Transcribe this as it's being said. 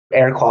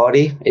Air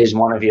quality is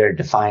one of your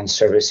defined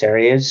service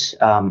areas.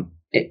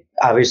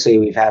 Obviously,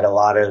 we've had a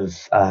lot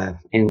of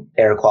in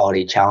air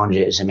quality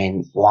challenges. I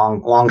mean,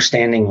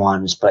 long-standing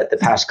ones, but the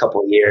past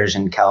couple of years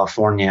in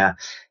California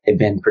have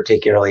been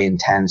particularly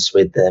intense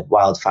with the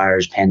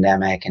wildfires,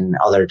 pandemic, and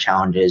other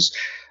challenges.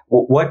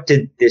 What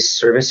did this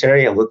service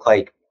area look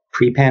like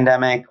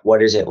pre-pandemic?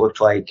 What does it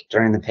look like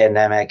during the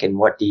pandemic? And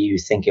what do you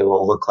think it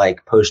will look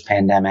like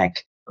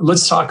post-pandemic?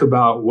 Let's talk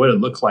about what it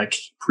looked like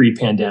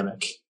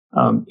pre-pandemic.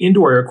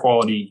 Indoor air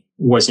quality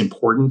was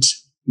important,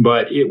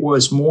 but it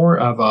was more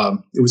of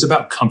it was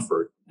about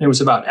comfort. It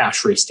was about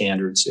ASHRAE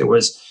standards. It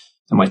was,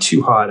 am I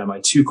too hot? Am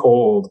I too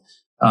cold?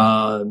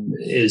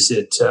 Is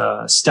it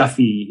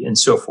stuffy and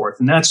so forth?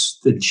 And that's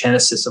the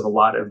genesis of a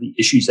lot of the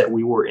issues that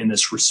we were in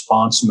this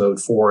response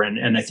mode for.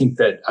 And I think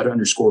that I'd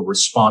underscore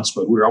response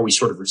mode. We were always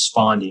sort of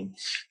responding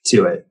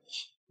to it.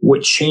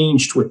 What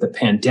changed with the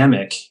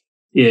pandemic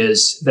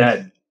is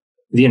that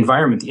the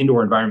environment, the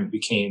indoor environment,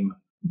 became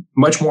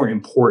much more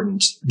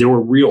important. There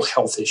were real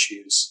health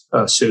issues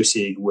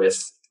associated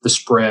with the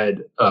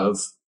spread of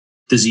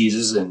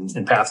diseases and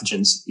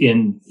pathogens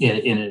in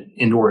an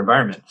indoor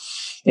environment.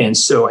 And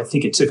so I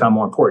think it took on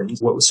more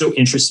importance. What was so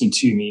interesting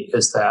to me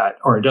is that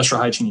our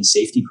industrial hygiene and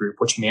safety group,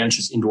 which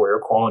manages indoor air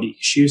quality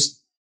issues,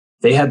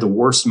 they had the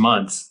worst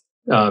month.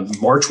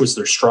 March was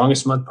their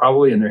strongest month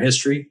probably in their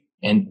history.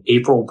 And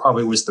April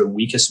probably was their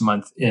weakest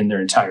month in their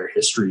entire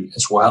history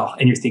as well.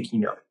 And you're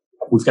thinking,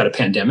 we've got a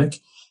pandemic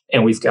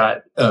and we've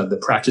got the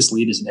practice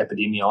lead is an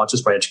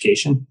epidemiologist by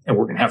education, and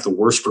we're going to have the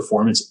worst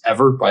performance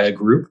ever by a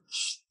group.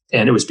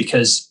 And it was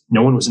because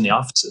no one was in the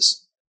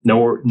offices. No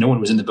one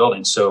was in the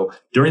building. So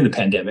during the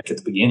pandemic at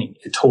the beginning,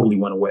 it totally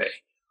went away.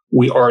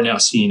 We are now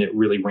seeing it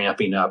really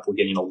ramping up. We're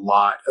getting a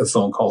lot of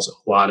phone calls,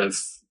 a lot of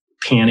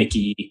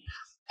panicky,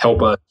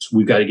 help us.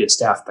 We've got to get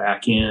staff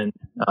back in.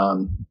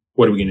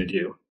 What are we going to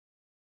do?